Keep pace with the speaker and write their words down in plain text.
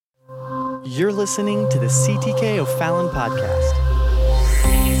You're listening to the CTK O'Fallon podcast.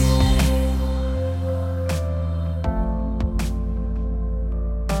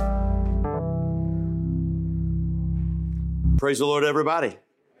 Praise the Lord, everybody.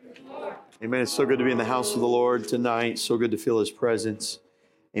 Amen. It's so good to be in the house of the Lord tonight. So good to feel His presence.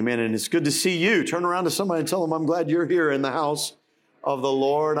 Amen. And it's good to see you. Turn around to somebody and tell them, I'm glad you're here in the house of the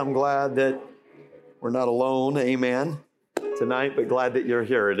Lord. I'm glad that we're not alone. Amen. Tonight, but glad that you're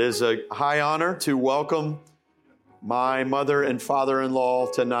here. It is a high honor to welcome my mother and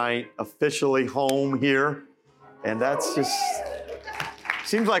father-in-law tonight officially home here. And that's just,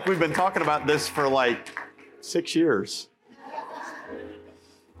 seems like we've been talking about this for like 6 years.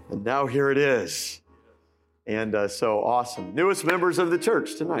 And now here it is. And so awesome. Newest members of the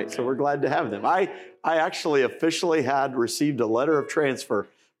church tonight. So we're glad to have them. I actually officially had received a letter of transfer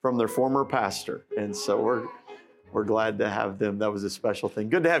from their former pastor. And so we're glad to have them. That was a special thing.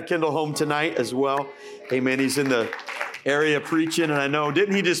 Good to have Kendall home tonight as well. Amen. He's in the area preaching. And I know,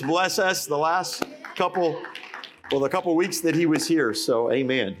 didn't he just bless us the last couple weeks that he was here? So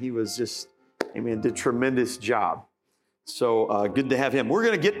amen. He was just, amen, did a tremendous job. So good to have him. We're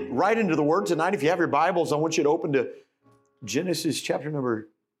going to get right into the Word tonight. If you have your Bibles, I want you to open to Genesis chapter number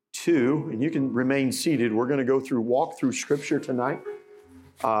 2, and you can remain seated. We're going to walk through Scripture tonight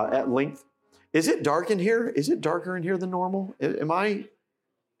at length. Is it dark in here? Is it darker in here than normal? Are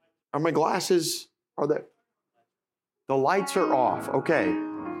my glasses, the lights are off. Okay.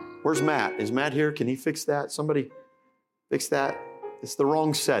 Where's Matt? Is Matt here? Can he fix that? Somebody fix that. It's the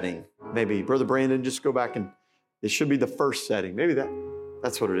wrong setting. Maybe Brother Brandon, just go back and it should be the first setting. Maybe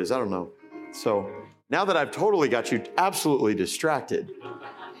that's what it is. I don't know. So now that I've totally got you absolutely distracted,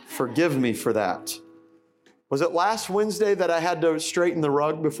 forgive me for that. Was it last Wednesday that I had to straighten the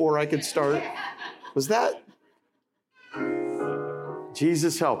rug before I could start? Was that?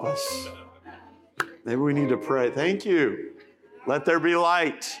 Jesus help us. Maybe we need to pray. Thank you. Let there be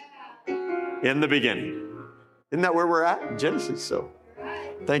light in the beginning. Isn't that where we're at? Genesis. So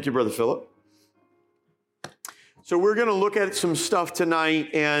thank you, Brother Philip. So we're going to look at some stuff tonight,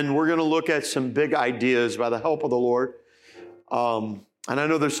 and we're going to look at some big ideas by the help of the Lord. And I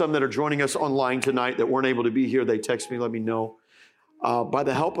know there's some that are joining us online tonight that weren't able to be here. They text me, let me know. By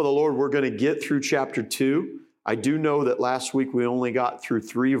the help of the Lord, we're going to get through chapter 2. I do know that last week we only got through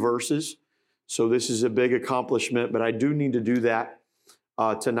 3 verses. So this is a big accomplishment, but I do need to do that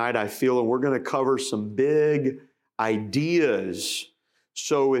tonight, I feel. And we're going to cover some big ideas.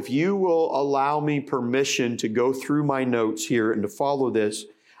 So if you will allow me permission to go through my notes here and to follow this,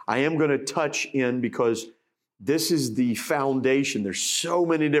 I am going to touch in because this is the foundation. There's so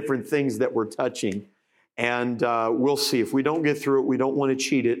many different things that we're touching. And we'll see. If we don't get through it, we don't want to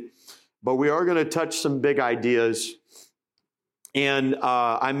cheat it. But we are going to touch some big ideas. And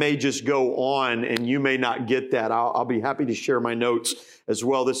I may just go on and you may not get that. I'll be happy to share my notes as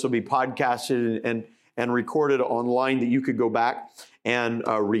well. This will be podcasted and recorded online that you could go back and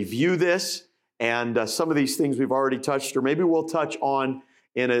review this. And some of these things we've already touched, or maybe we'll touch on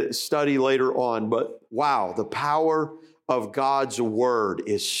in a study later on. But wow, the power of God's Word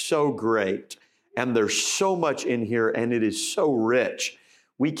is so great. And there's so much in here, and it is so rich.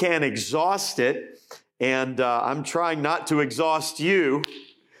 We can't exhaust it. And I'm trying not to exhaust you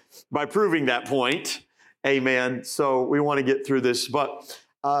by proving that point. Amen. So we want to get through this. But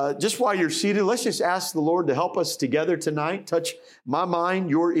just while you're seated, let's just ask the Lord to help us together tonight. Touch my mind,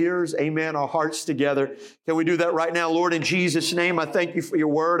 your ears, amen, our hearts together. Can we do that right now? Lord, in Jesus' name, I thank you for your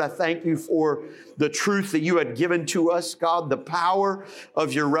word. I thank you for the truth that you had given to us, God, the power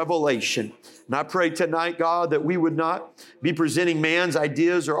of your revelation. And I pray tonight, God, that we would not be presenting man's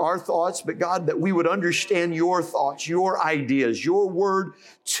ideas or our thoughts, but God, that we would understand your thoughts, your ideas, your word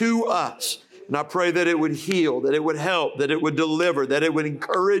to us. And I pray that it would heal, that it would help, that it would deliver, that it would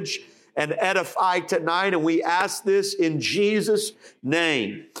encourage and edify tonight. And we ask this in Jesus'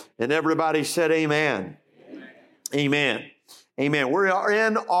 name. And everybody said amen. Amen. Amen. We are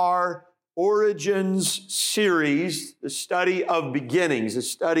in our Origins series, the study of beginnings,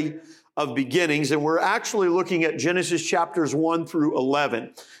 And we're actually looking at Genesis chapters 1 through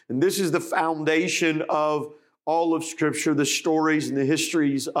 11. And this is the foundation of all of Scripture, the stories and the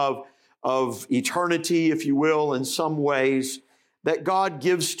histories of eternity, if you will, in some ways, that God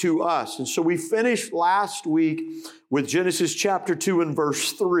gives to us. And so we finished last week with Genesis chapter 2 and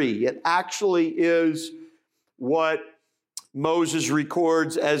verse 3. It actually is what Moses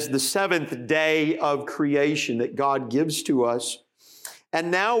records as the 7th day of creation that God gives to us. And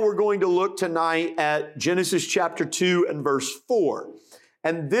now we're going to look tonight at Genesis chapter 2 and verse 4.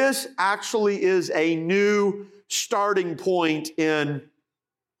 And this actually is a new starting point in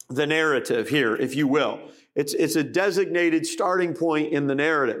the narrative here, if you will. It's a designated starting point in the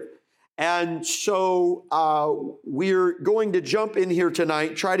narrative. And so we're going to jump in here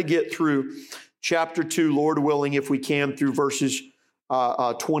tonight, try to get through chapter 2, Lord willing, if we can, through verses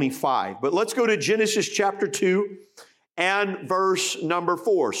 25. But let's go to Genesis chapter 2 and verse number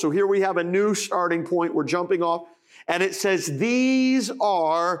 4. So here we have a new starting point. We're jumping off. And it says, these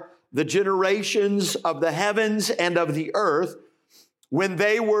are the generations of the heavens and of the earth when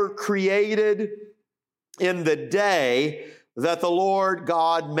they were created in the day that the Lord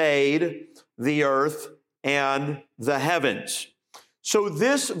God made the earth and the heavens. So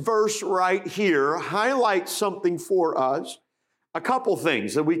this verse right here highlights something for us, a couple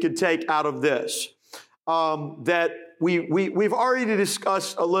things that we could take out of this, that we've already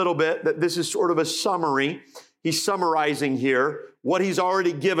discussed a little bit, that this is sort of a summary. He's summarizing here what he's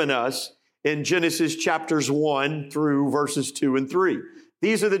already given us in Genesis chapters 1 through verses 2 and 3.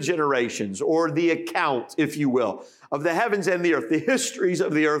 These are the generations, or the account, if you will, of the heavens and the earth, the histories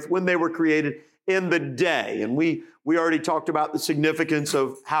of the earth when they were created in the day. And we already talked about the significance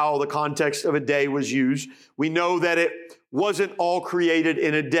of how the context of a day was used. We know that it wasn't all created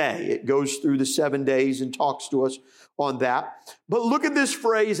in a day. It goes through the 7 days and talks to us on that. But look at this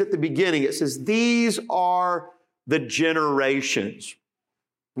phrase at the beginning. It says, these are the generations.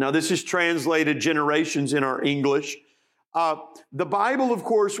 Now, this is translated generations in our English. The Bible, of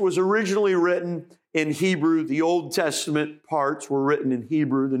course, was originally written in Hebrew. The Old Testament parts were written in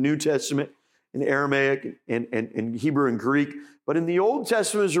Hebrew, the New Testament in Aramaic and Hebrew and Greek. But in the Old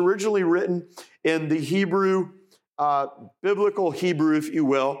Testament, it was originally written in the Hebrew, biblical Hebrew, if you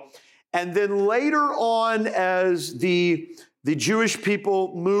will. And then later on, as the Jewish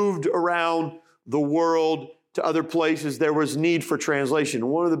people moved around the world to other places, there was need for translation.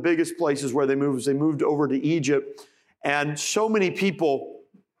 One of the biggest places where they moved was they moved over to Egypt. And so many people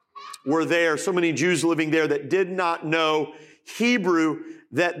were there, so many Jews living there that did not know Hebrew,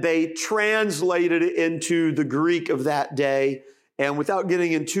 that they translated it into the Greek of that day. And without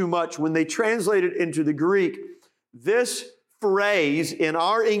getting in too much, when they translated into the Greek, this phrase in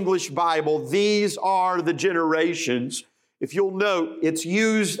our English Bible, these are the generations, if you'll note, it's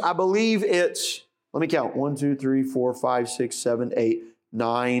used, I believe it's, let me count, 1, 2, 3, 4, 5, 6, 7, 8,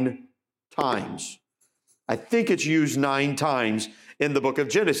 9 times. I think it's used 9 times in the book of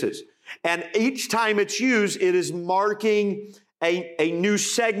Genesis. And each time it's used, it is marking a new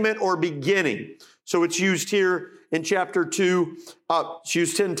segment or beginning. So it's used here in chapter 2. It's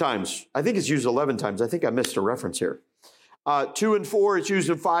used 10 times. I think it's used 11 times. I think I missed a reference here. 2 and 4, it's used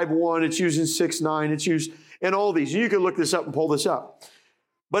in 5:1. It's used in 6:9. It's used in all these. You can look this up and pull this up.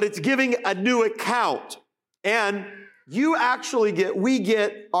 But it's giving a new account. And we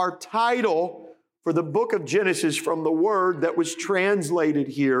get our title for the book of Genesis from the word that was translated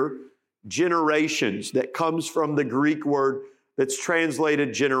here, generations, that comes from the Greek word that's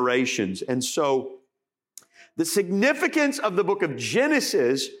translated generations. And so the significance of the book of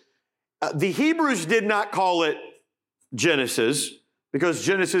Genesis, the Hebrews did not call it Genesis because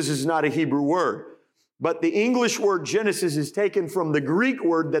Genesis is not a Hebrew word. But the English word Genesis is taken from the Greek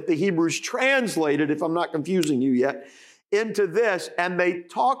word that the Hebrews translated, if I'm not confusing you yet, into this, and they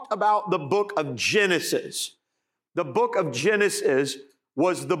talked about the book of Genesis. The book of Genesis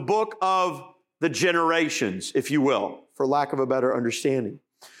was the book of the generations, if you will, for lack of a better understanding.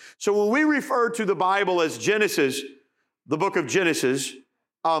 So when we refer to the Bible as Genesis, the book of Genesis,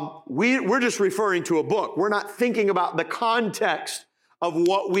 we're just referring to a book. We're not thinking about the context of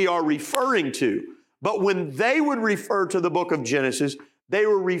what we are referring to. But when they would refer to the book of Genesis, they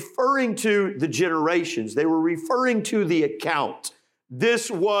were referring to the generations. They were referring to the account.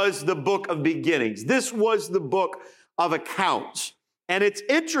 This was the book of beginnings. This was the book of accounts. And it's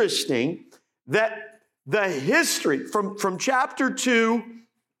interesting that the history from chapter 2,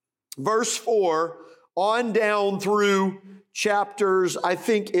 verse 4, on down through chapters, I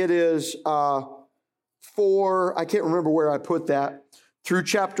think it is 4, I can't remember where I put that, through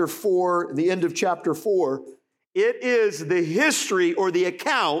chapter 4, the end of chapter 4, it is the history or the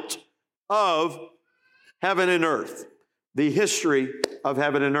account of heaven and earth. The history of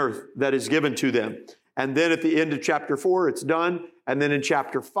heaven and earth that is given to them. And then at the end of chapter 4, it's done. And then in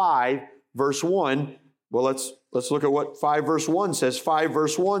chapter 5, verse 1, well, let's look at what 5 verse 1 says. 5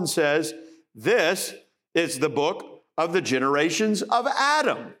 verse 1 says, this is the book of the generations of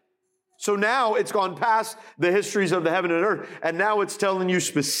Adam. So now it's gone past the histories of the heaven and earth, and now it's telling you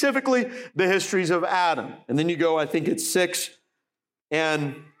specifically the histories of Adam. And then you go, I think it's 6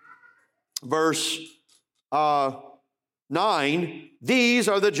 and verse 9. These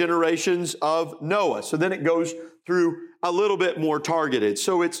are the generations of Noah. So then it goes through a little bit more targeted.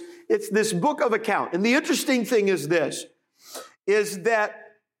 So it's this book of account. And the interesting thing is this, is that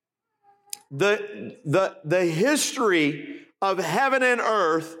the history of heaven and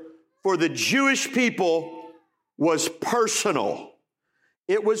earth for the Jewish people was personal.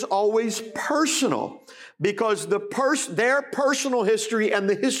 It was always personal because their personal history and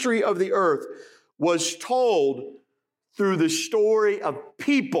the history of the earth was told through the story of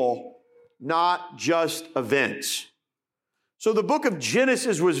people, not just events. So the book of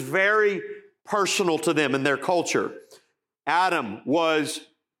Genesis was very personal to them and their culture.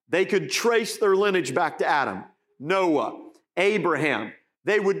 They could trace their lineage back to Adam. Noah, Abraham,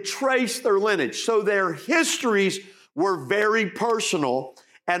 they would trace their lineage. So their histories were very personal.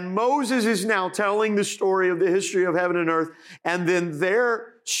 And Moses is now telling the story of the history of heaven and earth, and then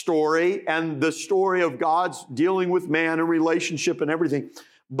their story and the story of God's dealing with man and relationship and everything.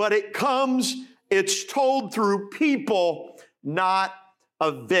 But it's told through people, not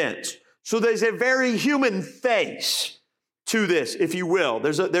events. So there's a very human face to this, if you will.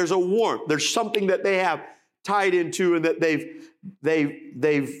 There's a warmth. There's something that they have tied into and that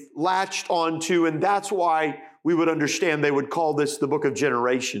they've latched onto, and that's why we would understand they would call this the book of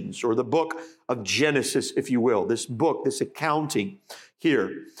generations or the book of Genesis, if you will. This book, this accounting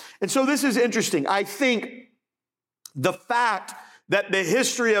here. And so this is interesting. I think the fact that the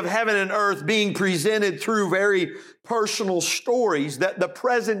history of heaven and earth being presented through very personal stories, that the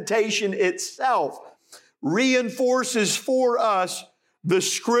presentation itself reinforces for us the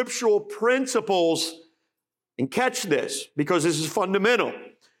scriptural principles. And catch this, because this is fundamental.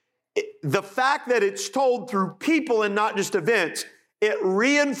 The fact that it's told through people and not just events, it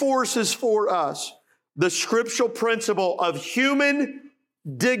reinforces for us the scriptural principle of human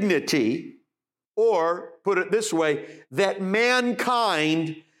dignity, or put it this way, that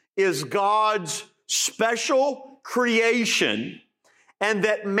mankind is God's special creation, and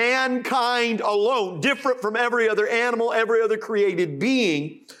that mankind alone, different from every other animal, every other created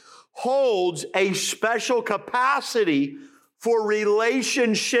being, holds a special capacity for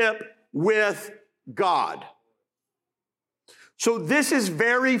relationship with God. So this is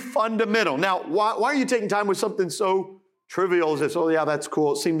very fundamental. Now, why are you taking time with something so trivial as this? Oh yeah, that's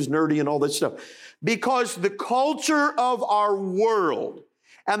cool. It seems nerdy and all this stuff. Because the culture of our world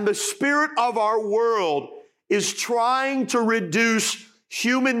and the spirit of our world is trying to reduce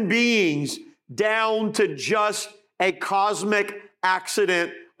human beings down to just a cosmic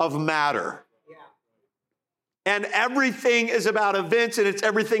accident of matter. And everything is about events and it's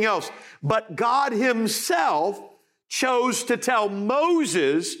everything else. But God himself chose to tell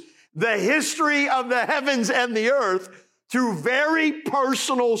Moses the history of the heavens and the earth through very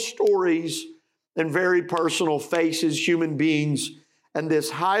personal stories and very personal faces, human beings. And this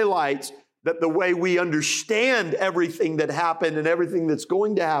highlights that the way we understand everything that happened and everything that's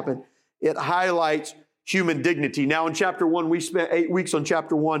going to happen, it highlights human dignity. Now in chapter 1, we spent 8 weeks on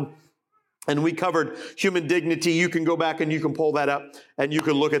chapter 1, and we covered human dignity. You can go back and you can pull that up and you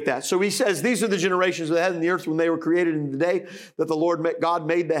can look at that. So he says, these are the generations of the heaven and the earth when they were created in the day that the Lord God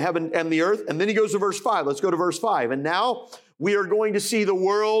made the heaven and the earth. And then he goes to verse 5. Let's go to verse 5. And now we are going to see the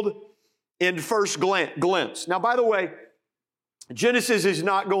world in first glimpse. Now, by the way, Genesis is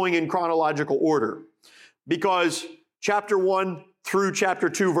not going in chronological order because chapter 1 through chapter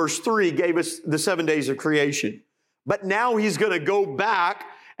 2, verse 3 gave us the 7 days of creation. But now he's going to go back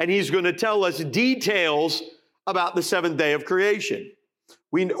and he's going to tell us details about the seventh day of creation.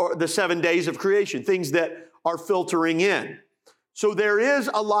 The 7 days of creation, things that are filtering in. So there is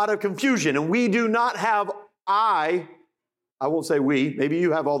a lot of confusion, and we do not have, I won't say we, maybe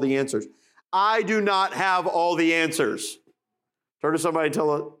you have all the answers. I do not have all the answers. Turn to somebody and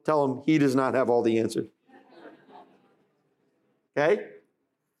tell them he does not have all the answers. Okay?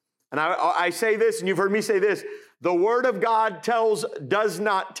 And I say this, and you've heard me say this. The Word of God does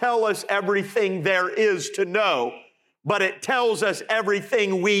not tell us everything there is to know, but it tells us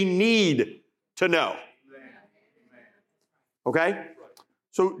everything we need to know. Okay?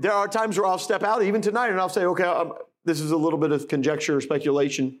 So there are times where I'll step out, even tonight, and I'll say, okay, this is a little bit of conjecture or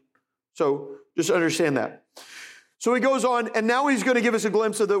speculation. So just understand that. So he goes on, and now he's going to give us a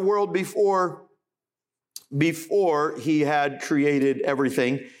glimpse of the world before he had created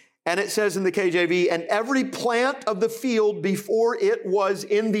everything. And it says in the KJV, and every plant of the field before it was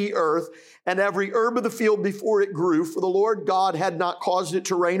in the earth, and every herb of the field before it grew, for the Lord God had not caused it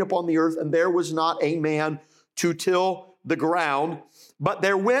to rain upon the earth, and there was not a man to till the ground. But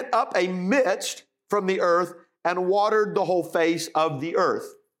there went up a mist from the earth and watered the whole face of the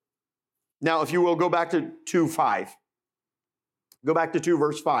earth. Now, if you will, go back to 2:5. Go back to 2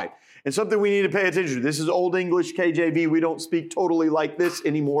 verse 5. And something we need to pay attention to. This is Old English KJV. We don't speak totally like this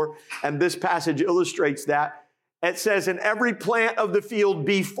anymore. And this passage illustrates that. It says, "And every plant of the field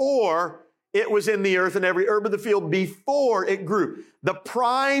before it was in the earth, and every herb of the field before it grew." The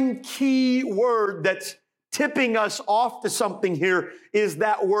prime key word that's tipping us off to something here is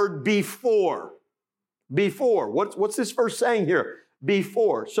that word before. Before. What's this verse saying here?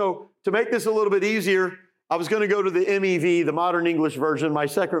 Before. So to make this a little bit easier, I was going to go to the MEV, the Modern English Version, my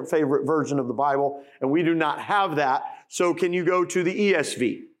second favorite version of the Bible, and we do not have that. So can you go to the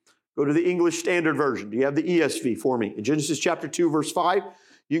ESV? Go to the English Standard Version. Do you have the ESV for me? In Genesis chapter 2, verse 5,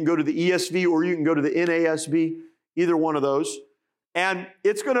 you can go to the ESV or you can go to the NASB, either one of those. And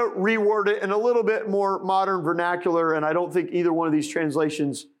it's going to reword it in a little bit more modern vernacular, and I don't think either one of these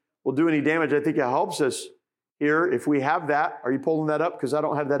translations will do any damage. I think it helps us here if we have that. Are you pulling that up? Because I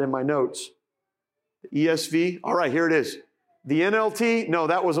don't have that in my notes. ESV. All right, here it is. The NLT. No,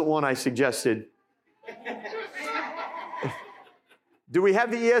 that wasn't one I suggested. Do we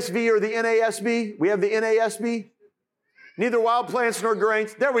have the ESV or the NASB? We have the NASB. Neither wild plants nor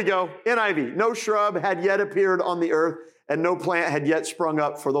grains. There we go. NIV. No shrub had yet appeared on the earth, and no plant had yet sprung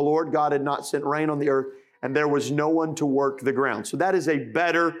up, for the Lord God had not sent rain on the earth, and there was no one to work the ground. So that is a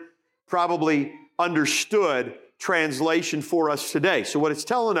better, probably understood translation for us today. So what it's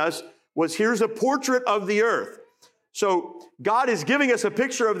telling us was, here's a portrait of the earth. So God is giving us a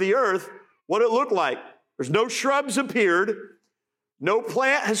picture of the earth, what it looked like. There's no shrubs appeared. No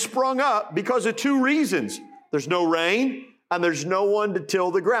plant has sprung up because of two reasons. There's no rain and there's no one to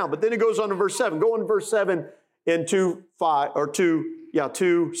till the ground. But then it goes on to verse 7. Go on to verse 7 in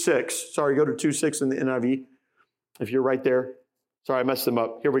 2:6. Sorry, go to 2:6 in the NIV if you're right there. Sorry, I messed them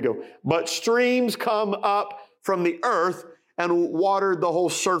up. Here we go. "But streams come up from the earth and watered the whole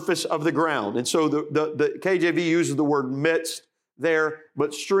surface of the ground." And so the KJV uses the word midst there,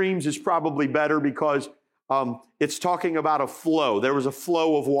 but streams is probably better because it's talking about a flow. There was a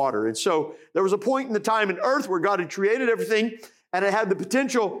flow of water. And so there was a point in the time in earth where God had created everything and it had the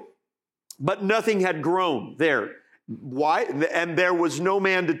potential, but nothing had grown there. Why? And there was no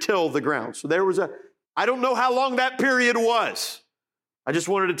man to till the ground. So there was I don't know how long that period was. I just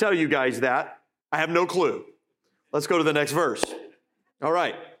wanted to tell you guys that. I have no clue. Let's go to the next verse. All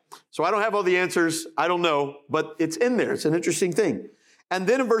right. So I don't have all the answers. I don't know, but it's in there. It's an interesting thing. And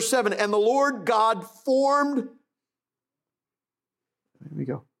then in verse 7, "And the Lord God formed." There we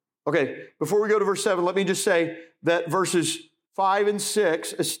go. Okay, before we go to verse 7, let me just say that verses 5 and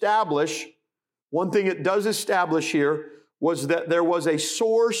 6 establish, one thing it does establish here was that there was a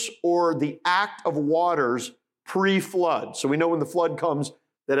source or the act of waters pre-flood. So we know when the flood comes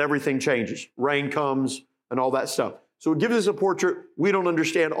that everything changes. Rain comes and all that stuff. So it gives us a portrait. We don't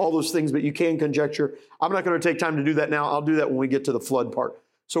understand all those things, but you can conjecture. I'm not going to take time to do that now. I'll do that when we get to the flood part.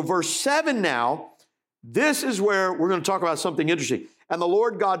 So verse 7 now, this is where we're going to talk about something interesting. "And the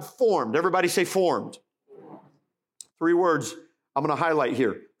Lord God formed." Everybody say formed. 3 words I'm going to highlight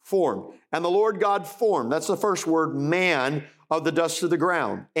here. Formed. "And the Lord God formed." That's the first word, man, "of the dust of the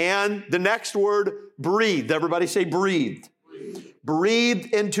ground." And the next word, breathed. Everybody say breathed.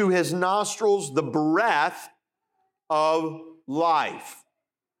 Breathed into his nostrils the breath of life.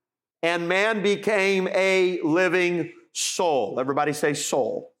 And man became a living soul. Everybody say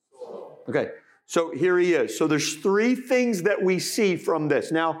soul. Okay, so here he is. So there's 3 things that we see from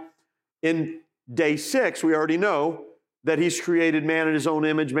this. Now, in day 6, we already know that he's created man in his own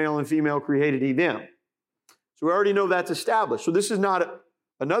image, male and female created he them. So we already know that's established. So this is not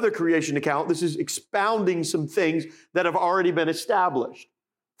another creation account. This is expounding some things that have already been established.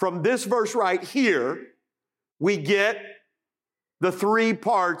 From this verse right here, we get the 3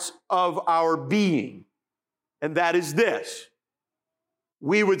 parts of our being. And that is this.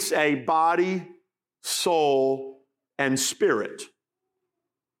 We would say body, soul, and spirit.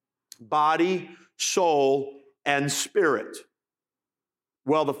 Body, soul, and spirit.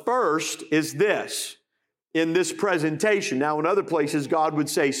 Well, the first is this. In this presentation. Now, in other places, God would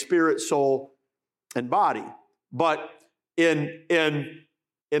say spirit, soul, and body. But in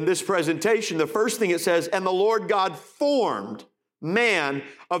this presentation, the first thing it says, "And the Lord God formed man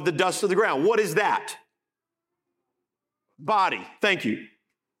of the dust of the ground." What is that? Body. Thank you.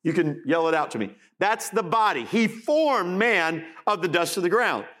 You can yell it out to me. That's the body. He formed man of the dust of the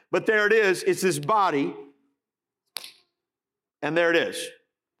ground. But there it is. It's this body. And there it is.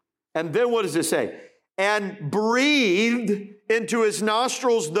 And then what does it say? "And breathed into his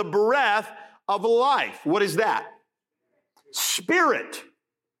nostrils the breath of life." What is that? Spirit.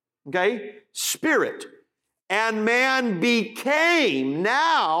 Okay? Spirit. "And man became."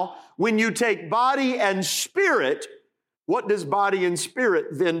 Now, when you take body and spirit, What does body and spirit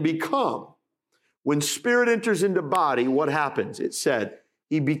then become? When spirit enters into body, what happens? It said,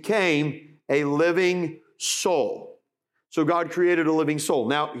 he became a living soul. So God created a living soul.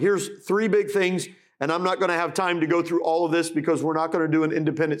 Now, here's three big things, and I'm not going to have time to go through all of this because we're not going to do an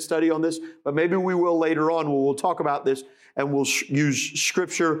independent study on this, but maybe we will later on. We'll talk about this, and we'll use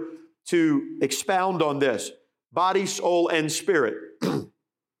Scripture to expound on this. Body, soul, and spirit.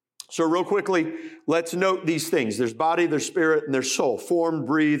 So real quickly, let's note these things. There's body, there's spirit, and there's soul. Formed,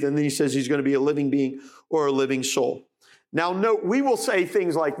 breathed, and then he says he's going to be a living being or a living soul. Now note, we will say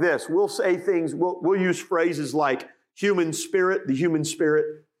things like this. We'll say things, we'll use phrases like human spirit, the human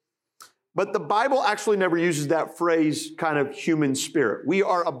spirit. But the Bible actually never uses that phrase, kind of human spirit. We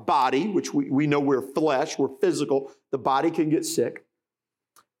are a body, which we know we're flesh, we're physical. The body can get sick.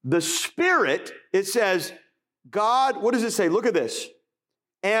 The spirit, it says, God, what does it say? Look at this.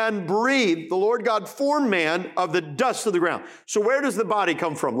 And breathed, the Lord God formed man of the dust of the ground. So where does the body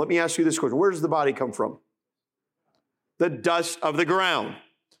come from? Let me ask you this question. Where does the body come from? The dust of the ground.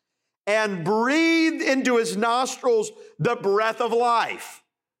 And breathed into his nostrils the breath of life.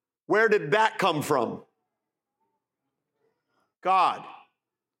 Where did that come from? God.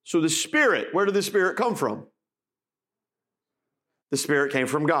 So the spirit, where did the spirit come from? The spirit came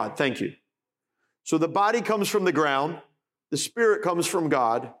from God. Thank you. So the body comes from the ground. The spirit comes from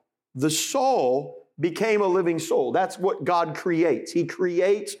God. The soul became a living soul. That's what God creates. He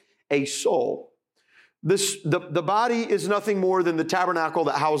creates a soul. The body is nothing more than the tabernacle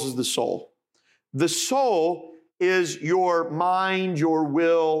that houses the soul. The soul is your mind, your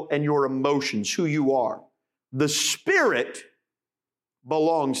will, and your emotions, who you are. The spirit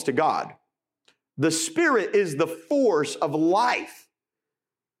belongs to God. The spirit is the force of life.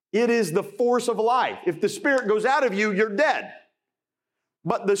 It is the force of life. If the spirit goes out of you, you're dead.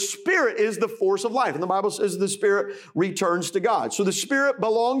 But the spirit is the force of life. And the Bible says the spirit returns to God. So the spirit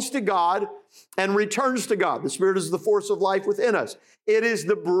belongs to God and returns to God. The spirit is the force of life within us. It is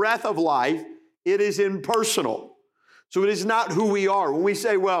the breath of life. It is impersonal. So it is not who we are. When we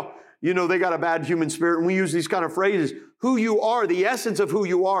say, well, you know, they got a bad human spirit, and we use these kind of phrases, who you are, the essence of who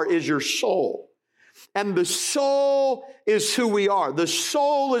you are is your soul. And the soul is who we are. The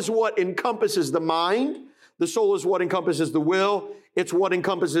soul is what encompasses the mind. The soul is what encompasses the will. It's what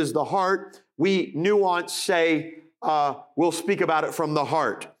encompasses the heart. We nuance say, we'll speak about it from the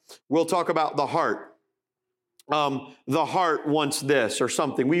heart. We'll talk about the heart. The heart wants this or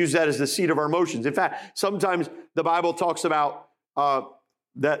something. We use that as the seat of our emotions. In fact, sometimes the Bible talks about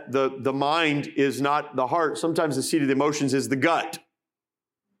that the mind is not the heart. Sometimes the seat of the emotions is the gut.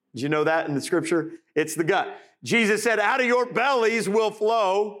 Did you know that in the scripture? It's the gut. Jesus said, out of your bellies will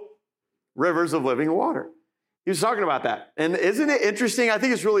flow rivers of living water. He was talking about that. And isn't it interesting? I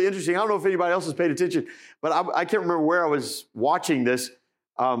think it's really interesting. I don't know if anybody else has paid attention, but I can't remember where I was watching this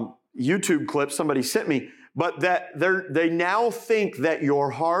YouTube clip somebody sent me, but that they now think that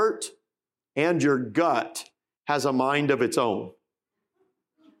your heart and your gut has a mind of its own.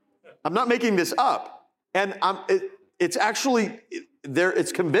 I'm not making this up. And it's actually there.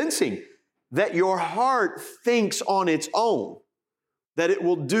 It's convincing that your heart thinks on its own, that it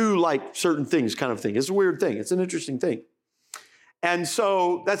will do like certain things kind of thing. It's a weird thing. It's an interesting thing. And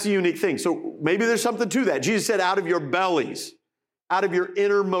so that's a unique thing. So maybe there's something to that. Jesus said, out of your bellies, out of your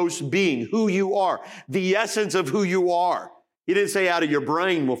innermost being, who you are, the essence of who you are. He didn't say out of your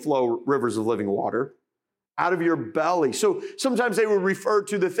brain will flow rivers of living water. Out of your belly. So sometimes they would refer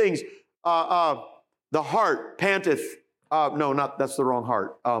to the things, the heart panteth. That's the wrong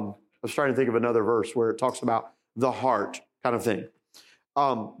heart. I was trying to think of another verse where it talks about the heart kind of thing.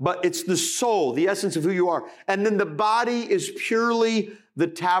 But it's the soul, the essence of who you are. And then the body is purely the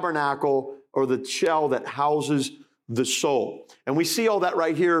tabernacle or the shell that houses the soul. And we see all that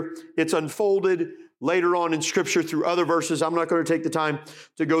right here. It's unfolded later on in Scripture through other verses. I'm not going to take the time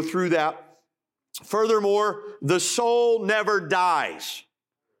to go through that. Furthermore, the soul never dies.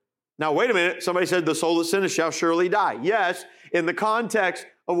 Now, wait a minute. Somebody said the soul that sinneth shall surely die. Yes, in the context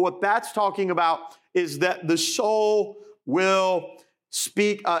of what that's talking about is that the soul will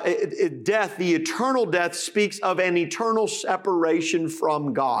speak, death, the eternal death speaks of an eternal separation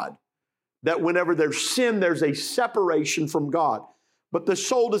from God. That whenever there's sin, there's a separation from God. But the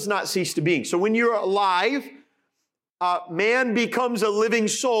soul does not cease to being. So when you're alive, man becomes a living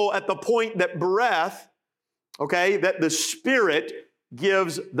soul at the point that breath, okay, that the spirit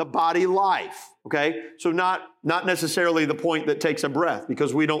gives the body life, okay? So not necessarily the point that takes a breath,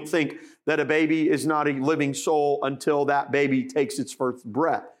 because we don't think that a baby is not a living soul until that baby takes its first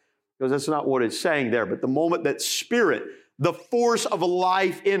breath, because that's not what it's saying there. But the moment that spirit, the force of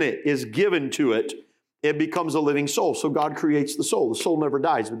life in it is given to it, it becomes a living soul. So God creates the soul. The soul never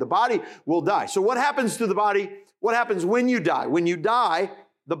dies, but the body will die. So what happens to the body? What happens when you die? When you die,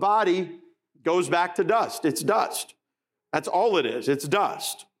 the body goes back to dust. It's dust. That's all it is. It's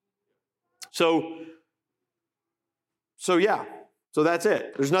dust. So yeah. So that's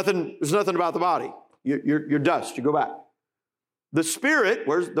it. There's nothing about the body. You're dust. You go back. The spirit,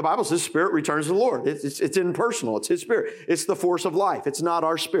 where's the Bible says spirit returns to the Lord. It's impersonal. It's his spirit. It's the force of life. It's not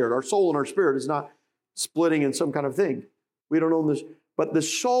our spirit. Our soul and our spirit is not splitting in some kind of thing. We don't own this. But the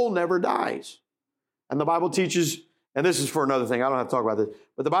soul never dies. And the Bible teaches, and this is for another thing, I don't have to talk about this,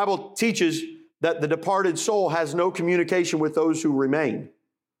 but the Bible teaches that the departed soul has no communication with those who remain.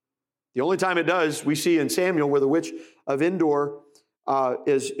 The only time it does, we see in Samuel where the witch of Endor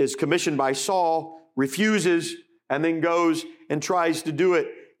is commissioned by Saul, refuses, and then goes and tries to do it.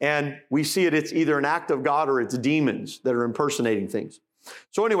 And we see it's either an act of God or it's demons that are impersonating things.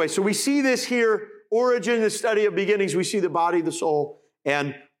 So anyway, so we see this here, origin, the study of beginnings. We see the body, the soul,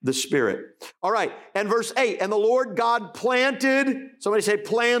 and the spirit. All right, and verse 8, and the Lord God planted, somebody say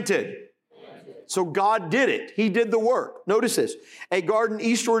planted. So God did it. He did the work. Notice this. A garden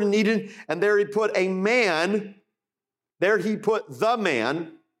eastward in Eden, and there he put the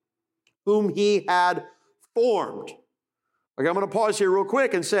man whom he had formed. Okay, I'm going to pause here real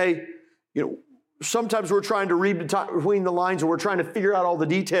quick and say, sometimes we're trying to read between the lines and we're trying to figure out all the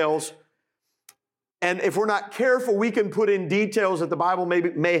details. And if we're not careful, we can put in details that the Bible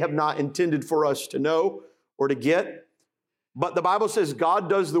may have not intended for us to know or to get. But the Bible says God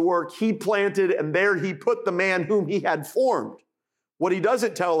does the work. He planted, and there he put the man whom he had formed. What he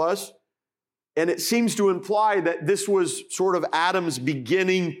doesn't tell us, and it seems to imply that this was sort of Adam's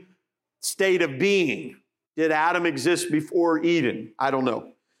beginning state of being. Did Adam exist before Eden? I don't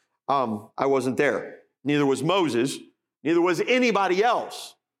know. I wasn't there. Neither was Moses. Neither was anybody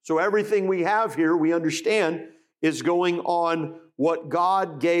else. So everything we have here, we understand, is going on what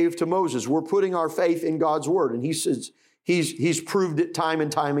God gave to Moses. We're putting our faith in God's word. And he says, He's proved it time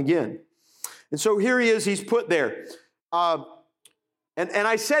and time again. And so here he is, he's put there. And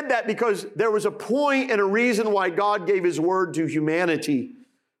I said that because there was a point and a reason why God gave his word to humanity.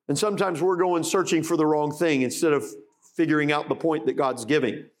 And sometimes we're going searching for the wrong thing instead of figuring out the point that God's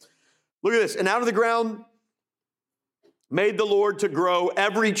giving. Look at this. And out of the ground made the Lord to grow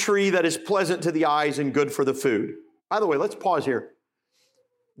every tree that is pleasant to the eyes and good for the food. By the way, let's pause here.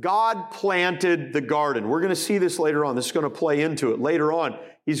 God planted the garden. We're going to see this later on. This is going to play into it. Later on,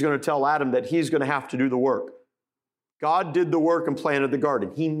 he's going to tell Adam that he's going to have to do the work. God did the work and planted the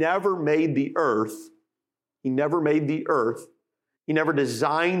garden. He never made the earth. He never made the earth. He never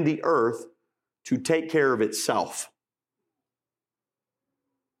designed the earth to take care of itself.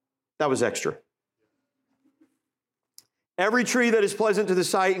 That was extra. Every tree that is pleasant to the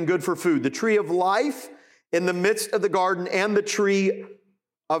sight and good for food. The tree of life in the midst of the garden and the tree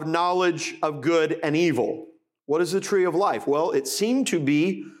of knowledge of good and evil. What is the tree of life? Well, it seemed to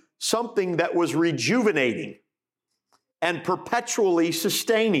be something that was rejuvenating and perpetually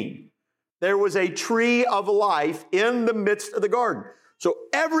sustaining. There was a tree of life in the midst of the garden. So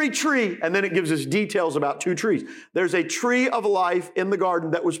every tree, and then it gives us details about two trees. There's a tree of life in the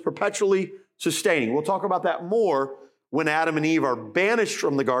garden that was perpetually sustaining. We'll talk about that more when Adam and Eve are banished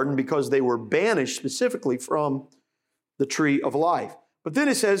from the garden, because they were banished specifically from the tree of life. But then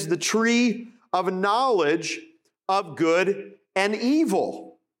it says the tree of knowledge of good and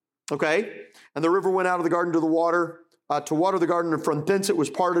evil. Okay? And the river went out of the garden to water the garden, and from thence it was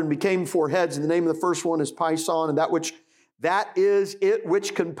parted and became four heads. And the name of the first one is Pison, and that is it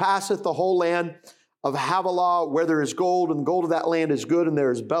which compasseth the whole land of Havilah, where there is gold, and the gold of that land is good, and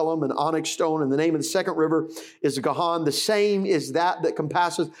there is bellum and onyx stone. And the name of the second river is Gihon. The same is that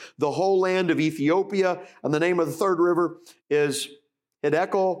compasseth the whole land of Ethiopia. And the name of the third river is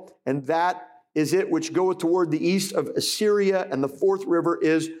Hiddekel, and that is it which goeth toward the east of Assyria. And the fourth river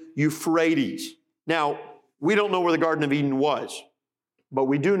is Euphrates. Now, we don't know where the Garden of Eden was, but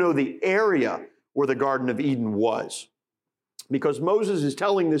we do know the area where the Garden of Eden was, because Moses is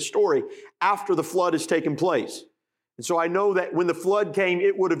telling this story after the flood has taken place. And so I know that when the flood came,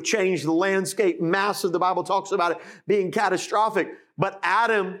 it would have changed the landscape massive. The Bible talks about it being catastrophic. But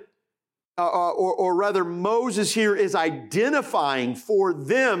Adam, or rather Moses here, is identifying for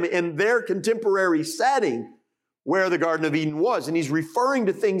them in their contemporary setting where the Garden of Eden was. And he's referring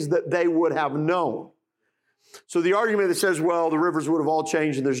to things that they would have known. So the argument that says, well, the rivers would have all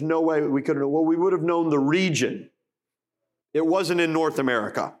changed and there's no way we could have known. Well, we would have known the region. It wasn't in North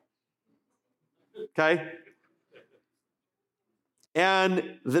America. Okay?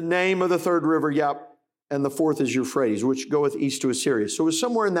 And the name of the third river, yep. And the fourth is Euphrates, which goeth east to Assyria. So it was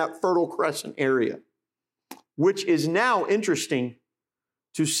somewhere in that Fertile Crescent area. which is now interesting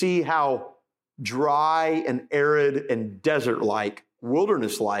to see how dry and arid and desert-like,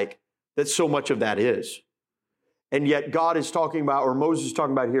 wilderness-like, that so much of that is. And yet God is talking about, or Moses is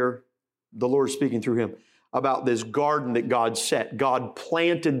talking about here, the Lord is speaking through him, about this garden that God set. God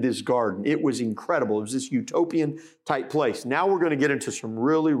planted this garden. It was incredible. It was this utopian type place. Now we're going to get into some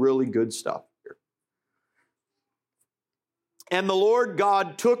really, really good stuff here. And the Lord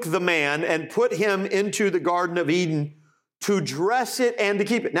God took the man and put him into the Garden of Eden to dress it and to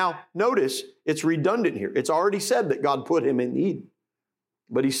keep it. Now, notice it's redundant here. It's already said that God put him in Eden,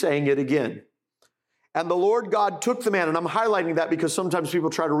 but he's saying it again. And the Lord God took the man, and I'm highlighting that because sometimes people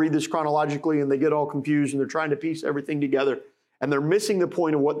try to read this chronologically and they get all confused and they're trying to piece everything together and they're missing the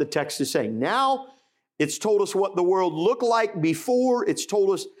point of what the text is saying. Now, it's told us what the world looked like before. It's told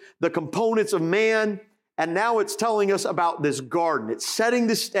us the components of man, and now it's telling us about this garden. It's setting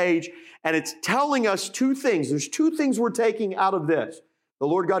the stage, and it's telling us two things. There's two things we're taking out of this. The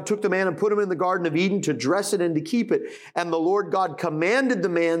Lord God took the man and put him in the Garden of Eden to dress it and to keep it. And the Lord God commanded the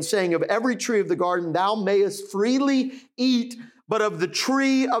man, saying, of every tree of the garden thou mayest freely eat, but of the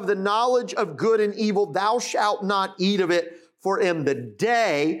tree of the knowledge of good and evil thou shalt not eat of it, for in the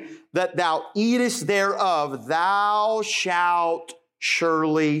day that thou eatest thereof thou shalt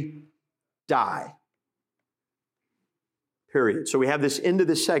surely die. Period. So we have this end of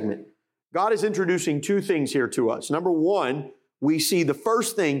this segment. God is introducing two things here to us. Number one, we see the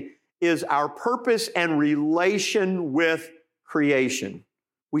first thing is our purpose and relation with creation.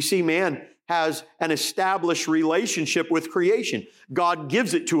 We see man has an established relationship with creation. God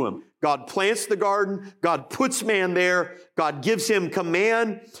gives it to him. God plants the garden. God puts man there. God gives him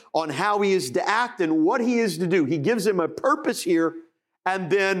command on how he is to act and what he is to do. He gives him a purpose here. And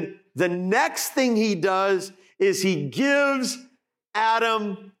then the next thing he does is he gives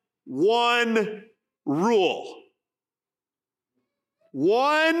Adam one rule.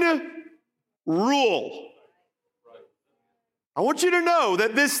 One rule. I want you to know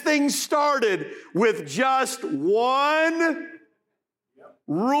that this thing started with just one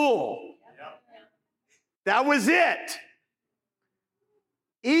rule. That was it.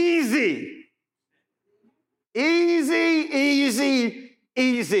 Easy. Easy, easy,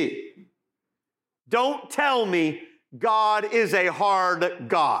 easy. Don't tell me God is a hard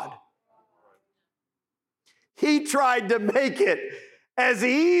God. He tried to make it as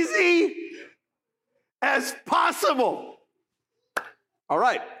easy as possible. All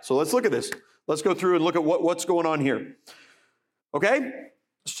right, so let's look at this. Let's go through and look at what's going on here. Okay,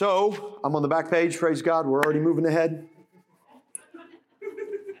 so I'm on the back page, praise God, we're already moving ahead.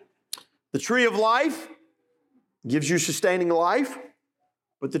 The tree of life gives you sustaining life,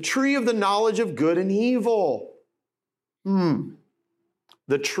 but the tree of the knowledge of good and evil.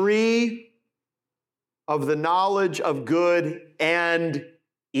 The tree of the knowledge of good and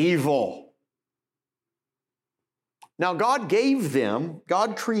evil. Now, God gave them,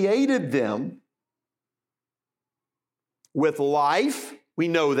 God created them with life, we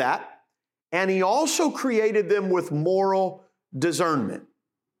know that, and He also created them with moral discernment.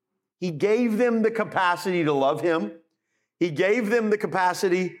 He gave them the capacity to love Him. He gave them the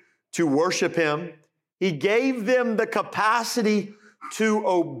capacity to worship Him. He gave them the capacity to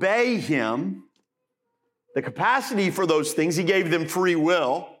obey Him. The capacity for those things, He gave them free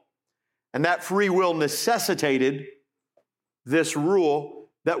will, and that free will necessitated this rule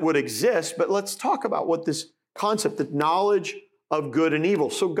that would exist. But let's talk about what this concept, the knowledge of good and evil.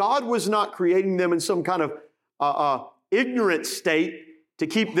 So God was not creating them in some kind of ignorant state to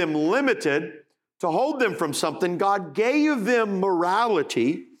keep them limited, to hold them from something. God gave them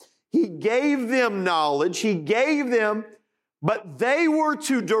morality. He gave them knowledge. He gave them, but they were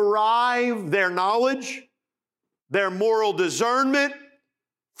to derive their knowledge, their moral discernment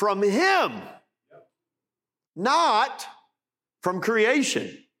from Him, not from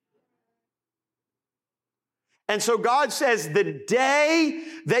creation. And so God says, the day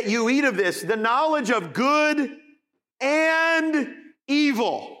that you eat of this, the knowledge of good and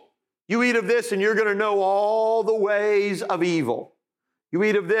evil, you eat of this and you're going to know all the ways of evil. You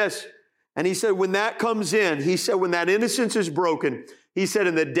eat of this. And He said, when that comes in, He said, when that innocence is broken, He said,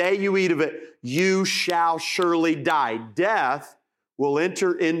 in the day you eat of it, you shall surely die. Death will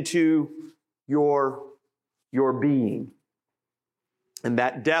enter into your being. And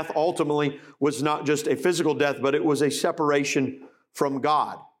that death ultimately was not just a physical death, but it was a separation from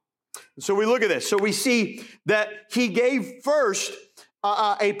God. So we look at this. So we see that He gave first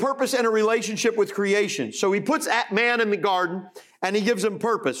a purpose and a relationship with creation. So He puts man in the garden and He gives him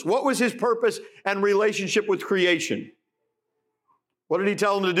purpose. What was His purpose and relationship with creation? What did He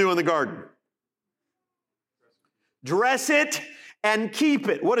tell him to do in the garden? Dress it and keep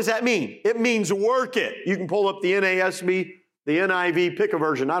it. What does that mean? It means work it. You can pull up the NASB, the NIV, pick a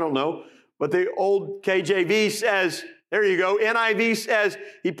version, I don't know. But the old KJV says, there you go, NIV says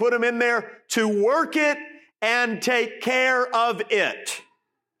he put them in there to work it and take care of it.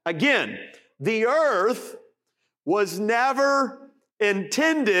 Again, the earth was never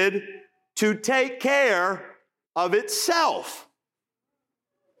intended to take care of itself.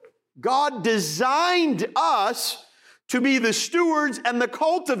 God designed us to be the stewards and the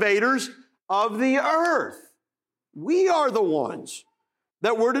cultivators of the earth. We are the ones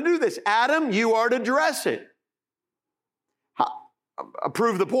that were to do this. Adam, you are to dress it.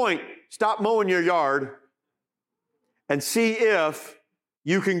 Prove the point. Stop mowing your yard and see if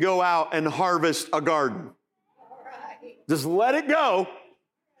you can go out and harvest a garden. Just let it go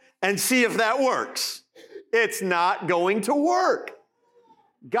and see if that works. It's not going to work.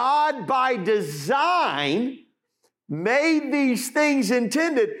 God, by design, made these things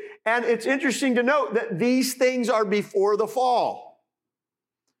intended. And it's interesting to note that these things are before the fall.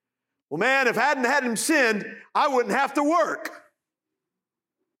 Well, man, if Adam hadn't sinned, I wouldn't have to work.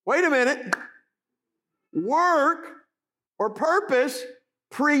 Wait a minute. Work or purpose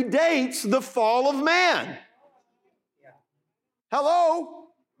predates the fall of man. Hello?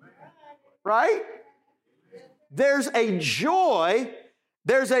 Right? There's a joy,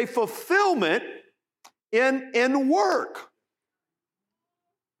 there's a fulfillment in work,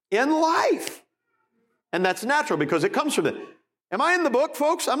 in life. And that's natural because it comes from it. Am I in the book,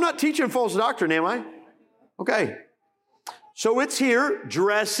 folks? I'm not teaching false doctrine, am I? Okay. So it's here,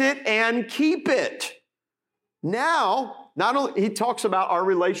 dress it and keep it. Now, not only, he talks about our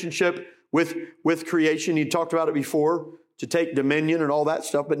relationship with creation. He talked about it before, to take dominion and all that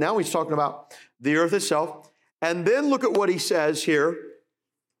stuff. But now he's talking about the earth itself. And then look at what he says here.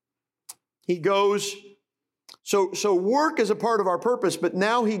 He goes, so work is a part of our purpose, but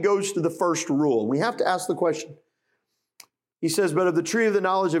now he goes to the first rule. We have to ask the question. He says, but of the tree of the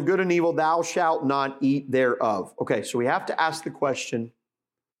knowledge of good and evil, thou shalt not eat thereof. Okay, so we have to ask the question,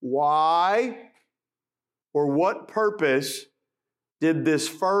 why or what purpose did this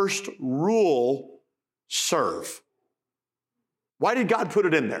first rule serve? Why did God put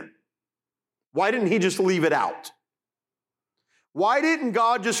it in there? Why didn't he just leave it out? Why didn't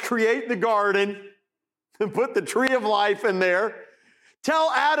God just create the garden and put the tree of life in there, tell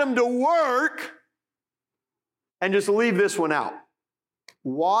Adam to work, and just leave this one out?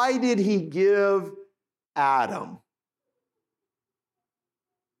 Why did he give Adam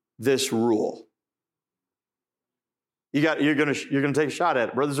this rule? You're gonna take a shot at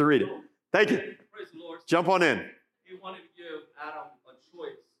it. Brothers are reading. Thank you. Praise the Lord. Jump on in. He wanted to give Adam a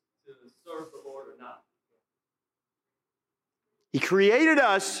choice to serve the Lord or not. He created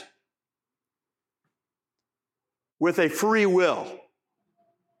us with a free will.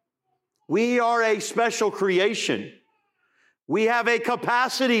 We are a special creation. We have a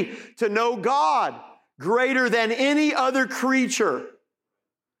capacity to know God greater than any other creature,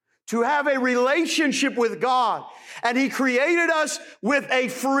 to have a relationship with God. And he created us with a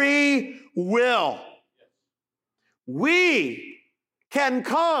free will. We can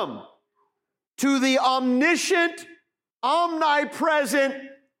come to the omniscient, omnipresent,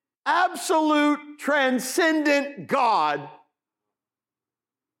 absolute, transcendent God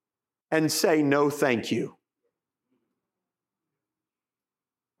and say, no, thank you.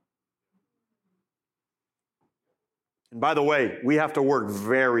 And by the way, we have to work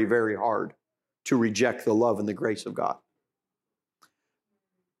very, very hard to reject the love and the grace of God.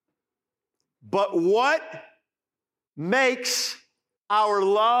 But what makes our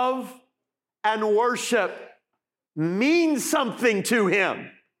love and worship mean something to him?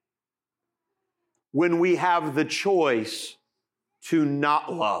 When we have the choice to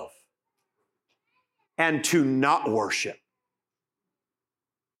not love and to not worship.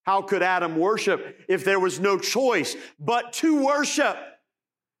 How could Adam worship if there was no choice but to worship?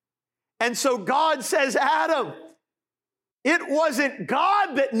 And so God says, Adam, it wasn't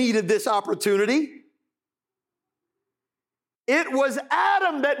God that needed this opportunity. It was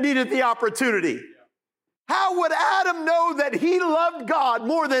Adam that needed the opportunity. How would Adam know that he loved God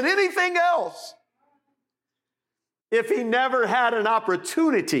more than anything else if he never had an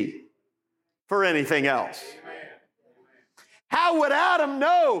opportunity for anything else? How would Adam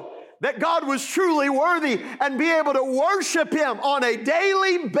know that God was truly worthy and be able to worship him on a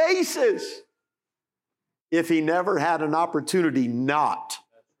daily basis if he never had an opportunity not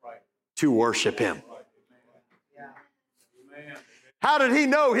to worship him? How did he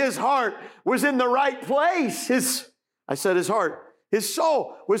know his heart was in the right place? I said his heart. His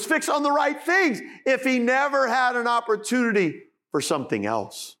soul was fixed on the right things if he never had an opportunity for something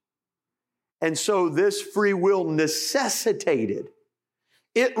else. And so this free will necessitated,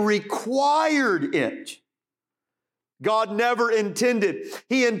 it required it. God never intended.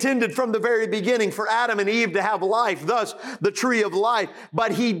 He intended from the very beginning for Adam and Eve to have life, thus the tree of life.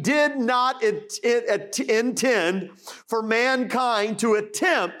 But he did not intend for mankind to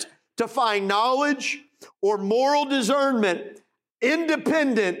attempt to find knowledge or moral discernment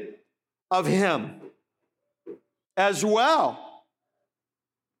independent of him as well.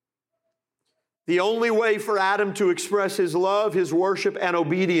 The only way for Adam to express his love, his worship, and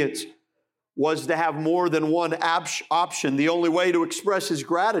obedience was to have more than one option. The only way to express his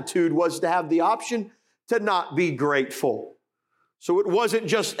gratitude was to have the option to not be grateful. So it wasn't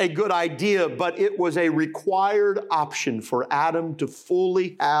just a good idea, but it was a required option for Adam to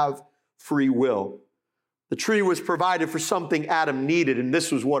fully have free will. The tree was provided for something Adam needed, and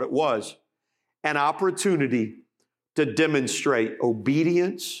this was what it was: an opportunity to demonstrate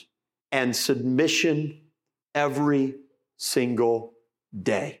obedience and submission every single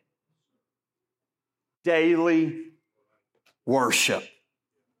day. Daily worship.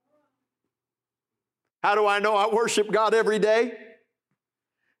 How do I know I worship God every day?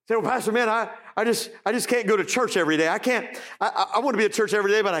 Say, well, Pastor, man, I just can't go to church every day. I want to be at church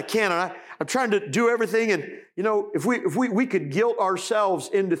every day, but I can't. And I'm trying to do everything. And, you know, if we could guilt ourselves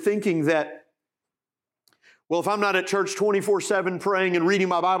into thinking that, well, if I'm not at church 24/7 praying and reading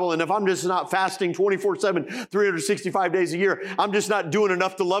my Bible, and if I'm just not fasting 24/7, 365 days a year, I'm just not doing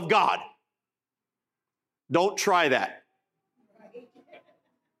enough to love God. Don't try that.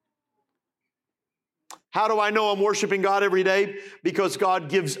 How do I know I'm worshiping God every day? Because God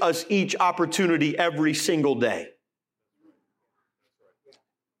gives us each opportunity every single day.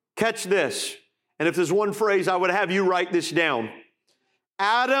 Catch this. And if there's one phrase, I would have you write this down.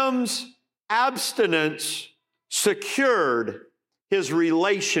 Adam's abstinence secured his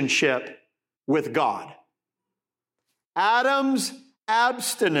relationship with God. Adam's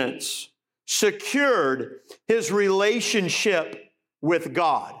abstinence secured his relationship with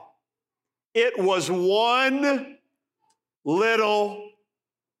God. It was one little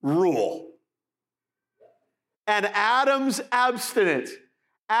rule. And Adam's abstinence,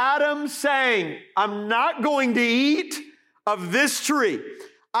 Adam saying, I'm not going to eat of this tree.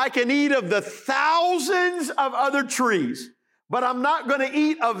 I can eat of the thousands of other trees, but I'm not going to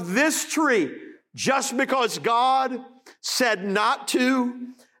eat of this tree just because God said not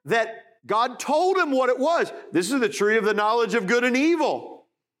to, that God told him what it was. This is the tree of the knowledge of good and evil.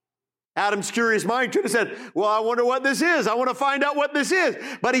 Adam's curious mind could have said, well, I wonder what this is. I want to find out what this is.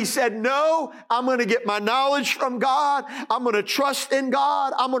 But he said, no, I'm going to get my knowledge from God. I'm going to trust in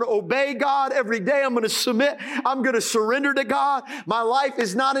God. I'm going to obey God every day. I'm going to submit. I'm going to surrender to God. My life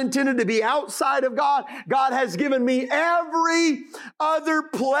is not intended to be outside of God. God has given me every other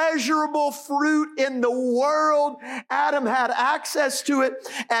pleasurable fruit in the world. Adam had access to it,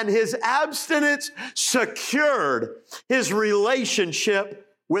 and his abstinence secured his relationship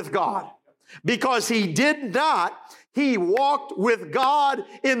with God. Because he did not, he walked with God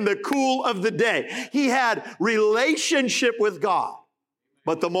in the cool of the day. He had relationship with God.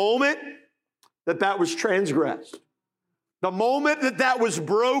 But the moment that was transgressed, the moment that was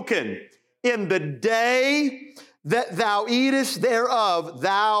broken, in the day that thou eatest thereof,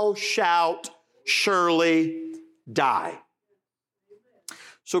 thou shalt surely die.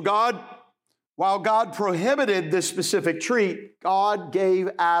 So while God prohibited this specific tree, God gave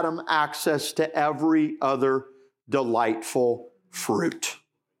Adam access to every other delightful fruit.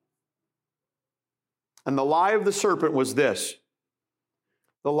 And the lie of the serpent was this.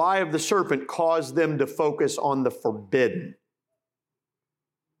 The lie of the serpent caused them to focus on the forbidden.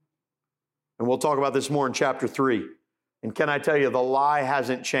 And we'll talk about this more in chapter 3. And can I tell you, the lie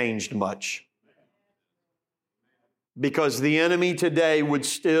hasn't changed much. Because the enemy today would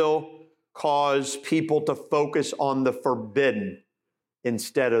still cause people to focus on the forbidden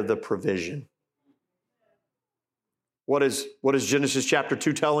instead of the provision. What is Genesis chapter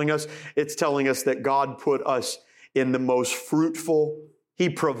 2 telling us? It's telling us that God put us in the most fruitful. He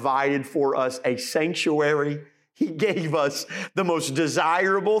provided for us a sanctuary. He gave us the most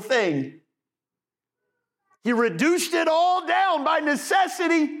desirable thing. He reduced it all down by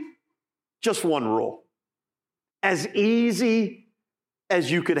necessity. Just one rule. As easy as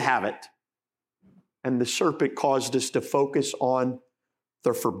you could have it. And the serpent caused us to focus on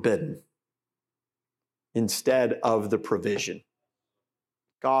the forbidden instead of the provision.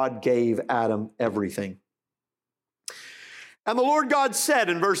 God gave Adam everything. And the Lord God said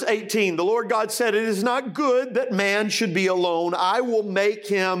in verse 18, the Lord God said, it is not good that man should be alone. I will make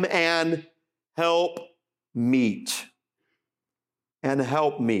him an help meet. And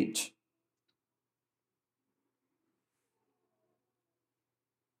help meet.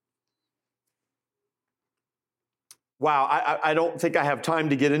 Wow, I don't think I have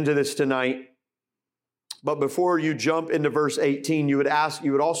time to get into this tonight. But before you jump into verse 18, you would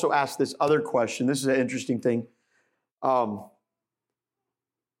also ask this other question. This is an interesting thing.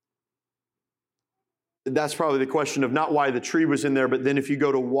 That's probably the question of not why the tree was in there, but then if you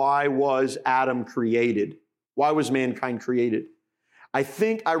go to why was Adam created? Why was mankind created? I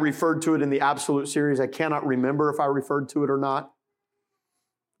think I referred to it in the Absolute series. I cannot remember if I referred to it or not.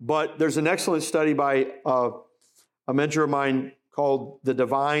 But there's an excellent study by a mentor of mine called The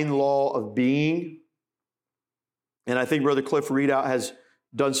Divine Law of Being. And I think Brother Cliff Readout has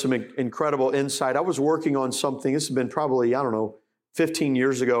done some incredible insight. I was working on something, this has been probably, 15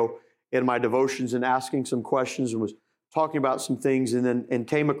 years ago in my devotions and asking some questions and was talking about some things and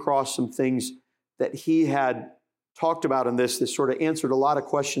came across some things that he had talked about in this sort of answered a lot of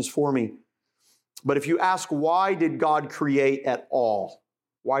questions for me. But if you ask, why did God create at all?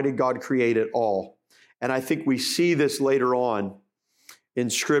 Why did God create at all? And I think we see this later on in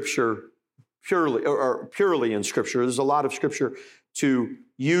Scripture, purely in Scripture. There's a lot of Scripture to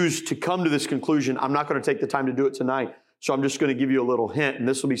use to come to this conclusion. I'm not going to take the time to do it tonight, so I'm just going to give you a little hint, and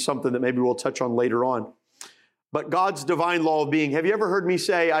this will be something that maybe we'll touch on later on. But God's divine law of being. Have you ever heard me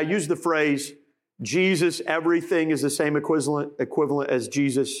say, I use the phrase, Jesus, everything is the same equivalent as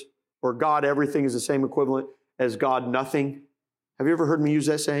Jesus, or God, everything is the same equivalent as God, nothing? Have you ever heard me use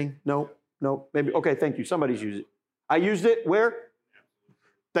that saying? No, maybe. Okay, thank you. Somebody's used it. I used it where?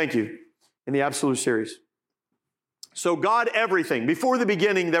 Thank you. In the Absolute series. So God, everything. Before the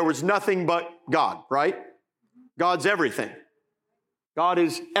beginning, there was nothing but God, right? God's everything. God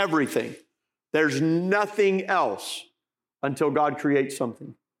is everything. There's nothing else until God creates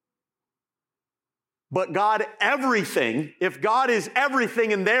something. But God, everything, if God is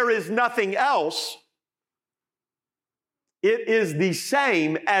everything and there is nothing else, it is the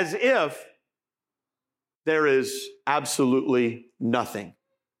same as if there is absolutely nothing.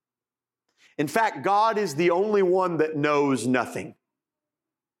 In fact, God is the only one that knows nothing.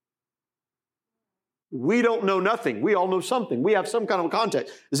 We don't know nothing. We all know something. We have some kind of a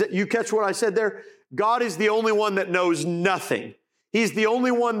context. Is that you catch what I said there? God is the only one that knows nothing. He's the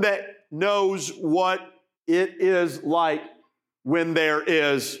only one that knows what it is like when there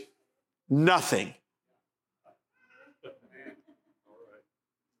is nothing.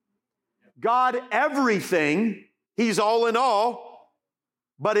 God, everything, He's all in all,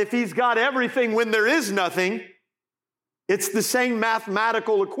 but if He's got everything when there is nothing, it's the same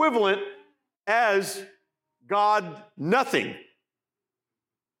mathematical equivalent as God, nothing.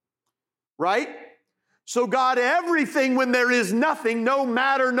 Right? So God, everything when there is nothing, no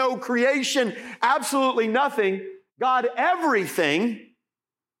matter, no creation, absolutely nothing, God, everything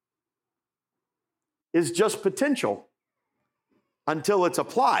is just potential until it's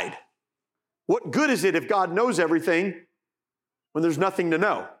applied. What good is it if God knows everything when there's nothing to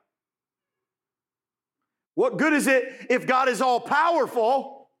know? What good is it if God is all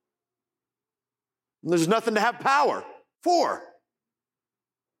powerful and there's nothing to have power for?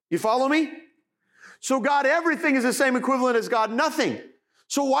 You follow me? So God, everything is the same equivalent as God, nothing.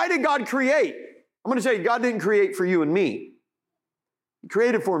 So why did God create? I'm going to tell you, God didn't create for you and me. He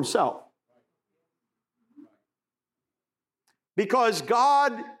created for Himself. Because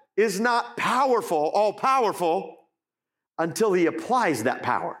God is not powerful, all powerful, until He applies that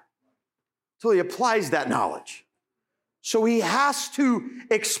power, until He applies that knowledge. So He has to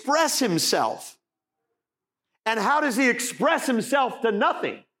express Himself. And how does He express Himself to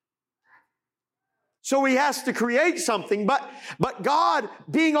nothing? So He has to create something, but God,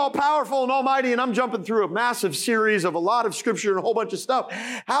 being all powerful and almighty, and I'm jumping through a massive series of a lot of scripture and a whole bunch of stuff.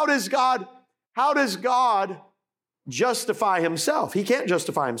 How does God justify Himself? He can't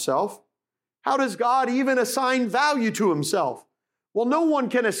justify Himself. How does God even assign value to Himself? Well, no one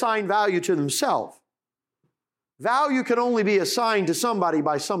can assign value to themselves. Value can only be assigned to somebody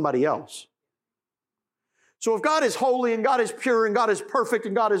by somebody else. So if God is holy and God is pure and God is perfect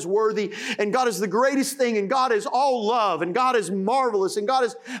and God is worthy and God is the greatest thing and God is all love and God is marvelous and God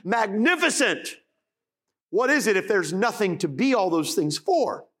is magnificent, what is it if there's nothing to be all those things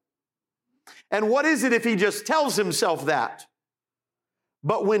for? And what is it if He just tells Himself that?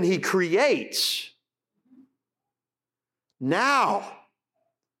 But when He creates, now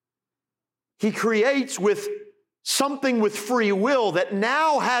He creates with something with free will that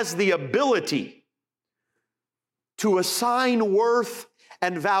now has the ability to assign worth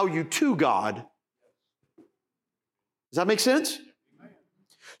and value to God. Does that make sense?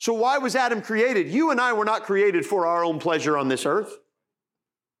 So why was Adam created? You and I were not created for our own pleasure on this earth.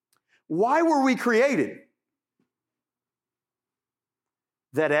 Why were we created?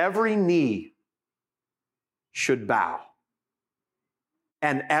 That every knee should bow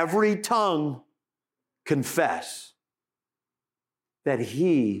and every tongue confess that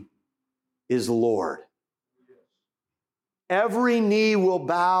He is Lord. Every knee will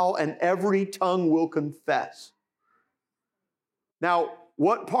bow and every tongue will confess. Now,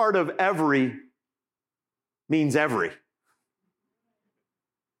 what part of every means every?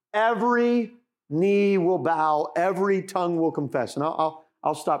 Every knee will bow, every tongue will confess. And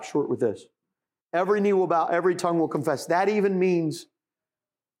I'll stop short with this. Every knee will bow, every tongue will confess. That even means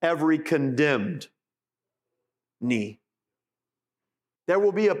every condemned knee. There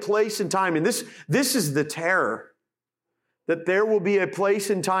will be a place and time, and this is the terror, that there will be a place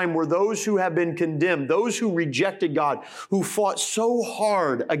and time where those who have been condemned, those who rejected God, who fought so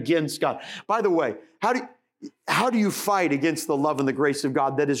hard against God. By the way, how do you fight against the love and the grace of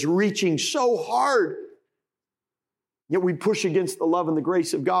God that is reaching so hard? Yet we push against the love and the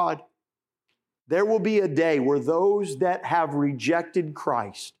grace of God. There will be a day where those that have rejected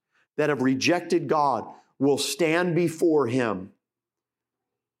Christ, that have rejected God, will stand before Him.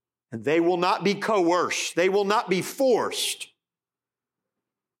 And they will not be coerced. They will not be forced.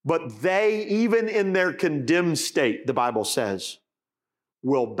 But they, even in their condemned state, the Bible says,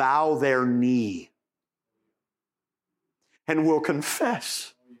 will bow their knee and will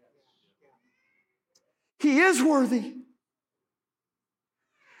confess He is worthy.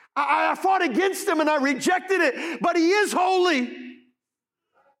 I fought against Him and I rejected it, but He is holy.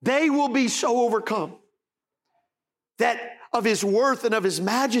 They will be so overcome that of His worth and of His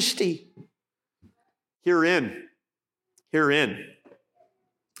majesty. Herein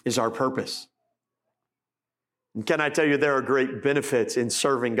is our purpose. And can I tell you, there are great benefits in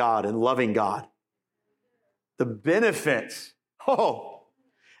serving God and loving God. The benefits,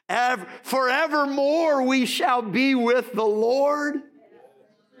 forevermore we shall be with the Lord.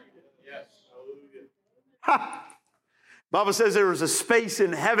 Yes. Hallelujah. Bible says there was a space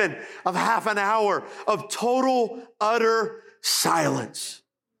in heaven of half an hour of total, utter silence.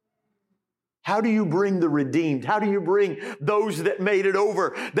 How do you bring the redeemed? How do you bring those that made it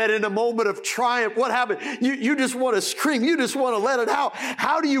over? That in a moment of triumph, what happened? You just want to scream. You just want to let it out.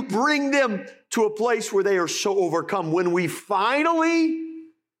 How do you bring them to a place where they are so overcome? When we finally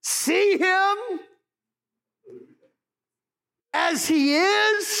see Him as He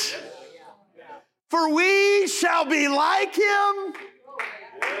is, for we shall be like Him.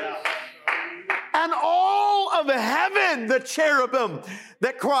 And all of heaven, the cherubim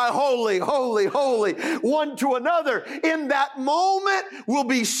that cry, holy, holy, holy, one to another, in that moment will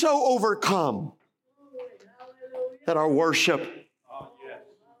be so overcome that our worship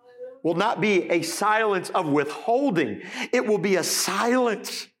will not be a silence of withholding. It will be a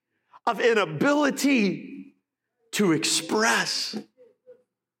silence of inability to express.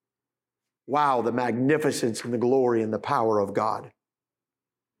 Wow, the magnificence and the glory and the power of God.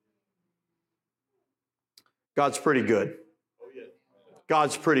 God's pretty good.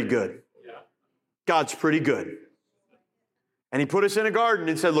 God's pretty good. God's pretty good. And He put us in a garden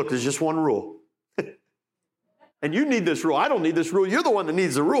and said, look, there's just one rule. And you need this rule. I don't need this rule. You're the one that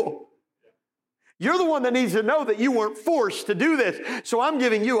needs the rule. You're the one that needs to know that you weren't forced to do this. So I'm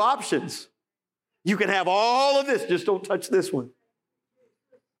giving you options. You can have all of this. Just don't touch this one.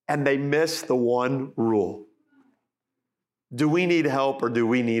 And they miss the one rule. Do we need help or do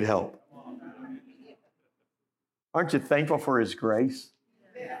we need help? Aren't you thankful for His grace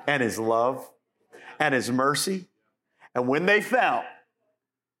and His love and His mercy? And when they fell,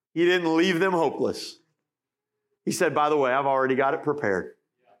 He didn't leave them hopeless. He said, by the way, I've already got it prepared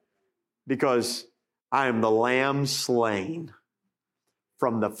because I am the Lamb slain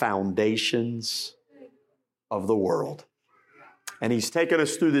from the foundations of the world. And He's taken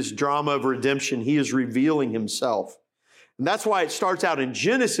us through this drama of redemption. He is revealing Himself. And that's why it starts out in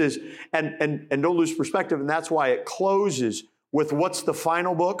Genesis, and don't lose perspective, and that's why it closes with what's the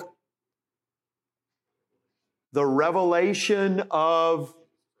final book? The revelation of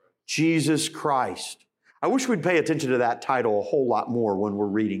Jesus Christ. I wish we'd pay attention to that title a whole lot more when we're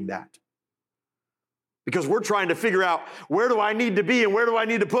reading that. Because we're trying to figure out, where do I need to be and where do I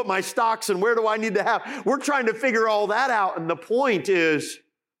need to put my stocks and where do I need to have? We're trying to figure all that out. And the point is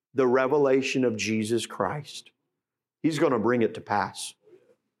the revelation of Jesus Christ. He's going to bring it to pass.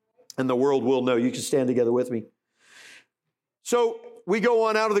 And the world will know. You can stand together with me. So we go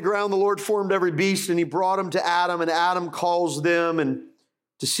on out of the ground. The Lord formed every beast, and he brought them to Adam, and Adam calls them and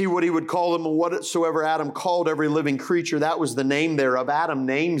to see what he would call them, and whatsoever Adam called every living creature, that was the name thereof. Adam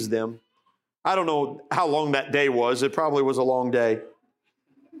names them. I don't know how long that day was. It probably was a long day.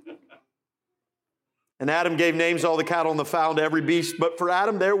 And Adam gave names to all the cattle and the fowl, to every beast. But for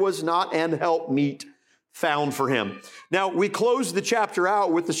Adam there was not an helpmeet found for him. Now, we close the chapter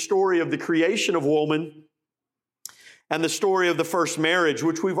out with the story of the creation of woman and the story of the first marriage,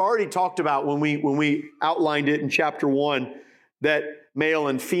 which we've already talked about when we outlined it in chapter 1, that male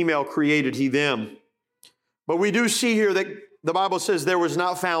and female created he them. But we do see here that the Bible says there was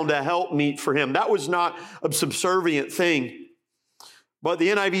not found a helpmeet for him. That was not a subservient thing. But the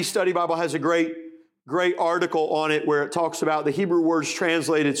NIV Study Bible has a great article on it where it talks about the Hebrew words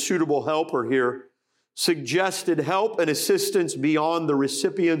translated suitable helper here, suggested help and assistance beyond the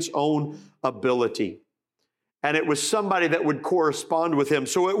recipient's own ability. And it was somebody that would correspond with him.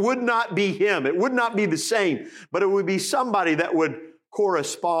 So it would not be him. It would not be the same, but it would be somebody that would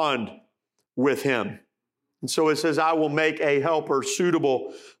correspond with him. And so it says, I will make a helper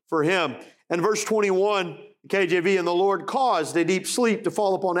suitable for him. And verse 21, KJV, and the Lord caused a deep sleep to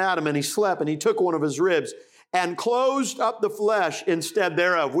fall upon Adam, and he slept, and he took one of his ribs and closed up the flesh instead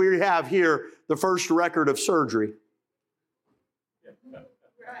thereof. We have here the first record of surgery.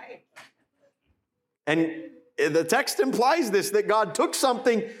 Right. And the text implies this, that God took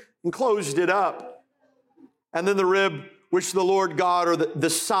something and closed it up. And then the rib which the Lord God, or the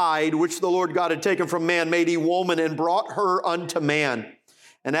side which the Lord God had taken from man, made he woman and brought her unto man.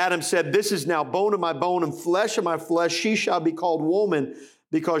 And Adam said, this is now bone of my bone and flesh of my flesh. She shall be called woman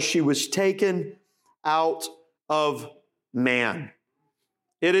because she was taken out of man.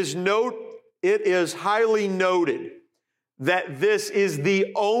 It is highly noted that this is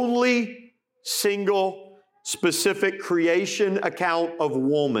the only single specific creation account of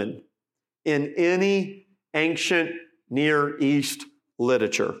woman in any ancient Near East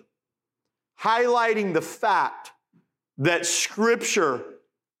literature, highlighting the fact that Scripture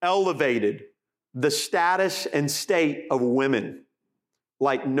elevated the status and state of women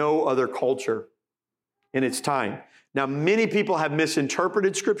like no other culture in its time. Now, many people have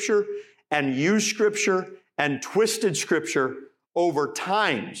misinterpreted Scripture and used Scripture and twisted Scripture over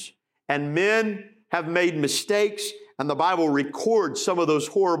times, and men have made mistakes, and the Bible records some of those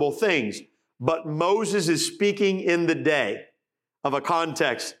horrible things. But Moses is speaking in the day of a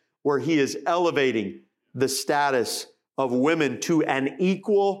context where he is elevating the status of women to an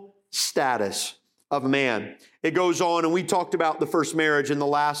equal status of man. It goes on, and we talked about the first marriage in the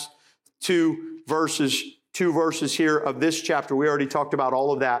last two verses here of this chapter. We already talked about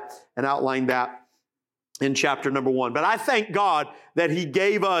all of that and outlined that in chapter number 1. But I thank God that he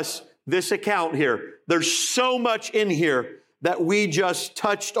gave us this account here. There's so much in here that we just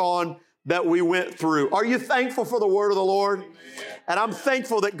touched on, that we went through. Are you thankful for the word of the Lord? Amen. And I'm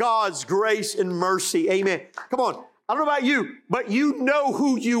thankful that God's grace and mercy, amen. Come on, I don't know about you, but you know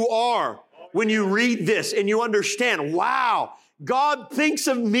who you are when you read this and you understand, wow, God thinks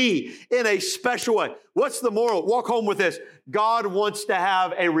of me in a special way. What's the moral? Walk home with this. God wants to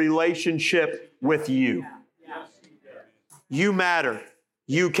have a relationship with you. You matter.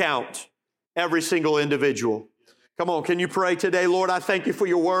 You count. Every single individual. Come on, can you pray today? Lord, I thank you for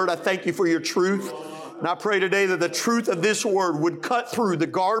your word. I thank you for your truth. And I pray today that the truth of this word would cut through the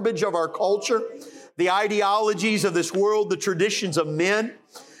garbage of our culture, the ideologies of this world, the traditions of men.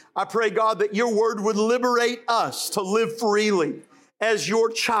 I pray, God, that your word would liberate us to live freely as your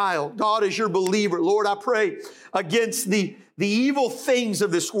child, God, as your believer. Lord, I pray against the evil things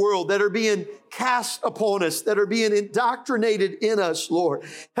of this world that are being cast upon us, that are being indoctrinated in us, Lord.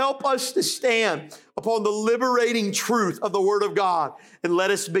 Help us to stand upon the liberating truth of the Word of God. And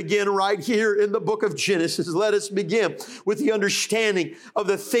let us begin right here in the book of Genesis. Let us begin with the understanding of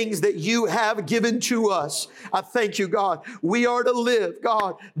the things that you have given to us. I thank you, God. We are to live,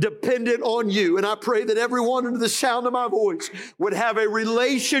 God, dependent on you. And I pray that everyone under the sound of my voice would have a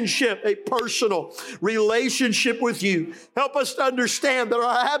relationship, a personal relationship with you. Help us to understand that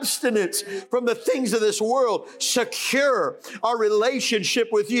our abstinence from the things of this world secure our relationship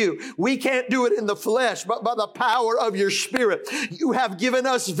with you. We can't do it in the flesh, but by the power of your Spirit. You have given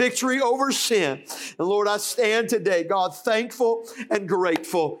us victory over sin. And Lord, I stand today, God, thankful and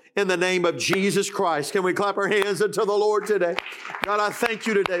grateful in the name of Jesus Christ. Can we clap our hands unto the Lord today? God, I thank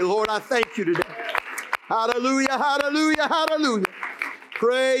you today. Lord, I thank you today. Hallelujah, hallelujah, hallelujah.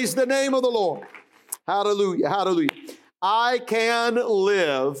 Praise the name of the Lord. Hallelujah, hallelujah. I can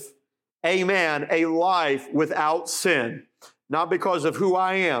live, amen, a life without sin, not because of who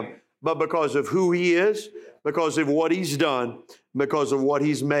I am, but because of who He is, because of what He's done, because of what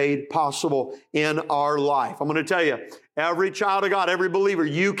He's made possible in our life. I'm going to tell you, every child of God, every believer,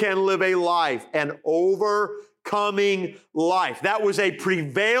 you can live a life, an overcoming life. That was a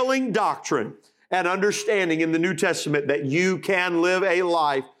prevailing doctrine and understanding in the New Testament, that you can live a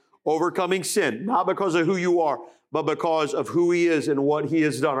life overcoming sin, not because of who you are, but because of who He is and what He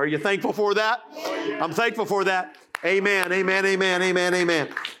has done. Are you thankful for that? I'm thankful for that. Amen, amen, amen, amen, amen.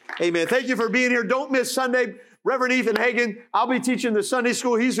 Amen. Thank you for being here. Don't miss Sunday. Reverend Ethan Hagen, I'll be teaching the Sunday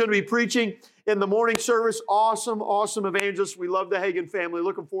school. He's going to be preaching in the morning service. Awesome, awesome evangelist. We love the Hagen family.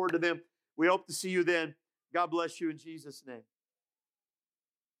 Looking forward to them. We hope to see you then. God bless you in Jesus' name.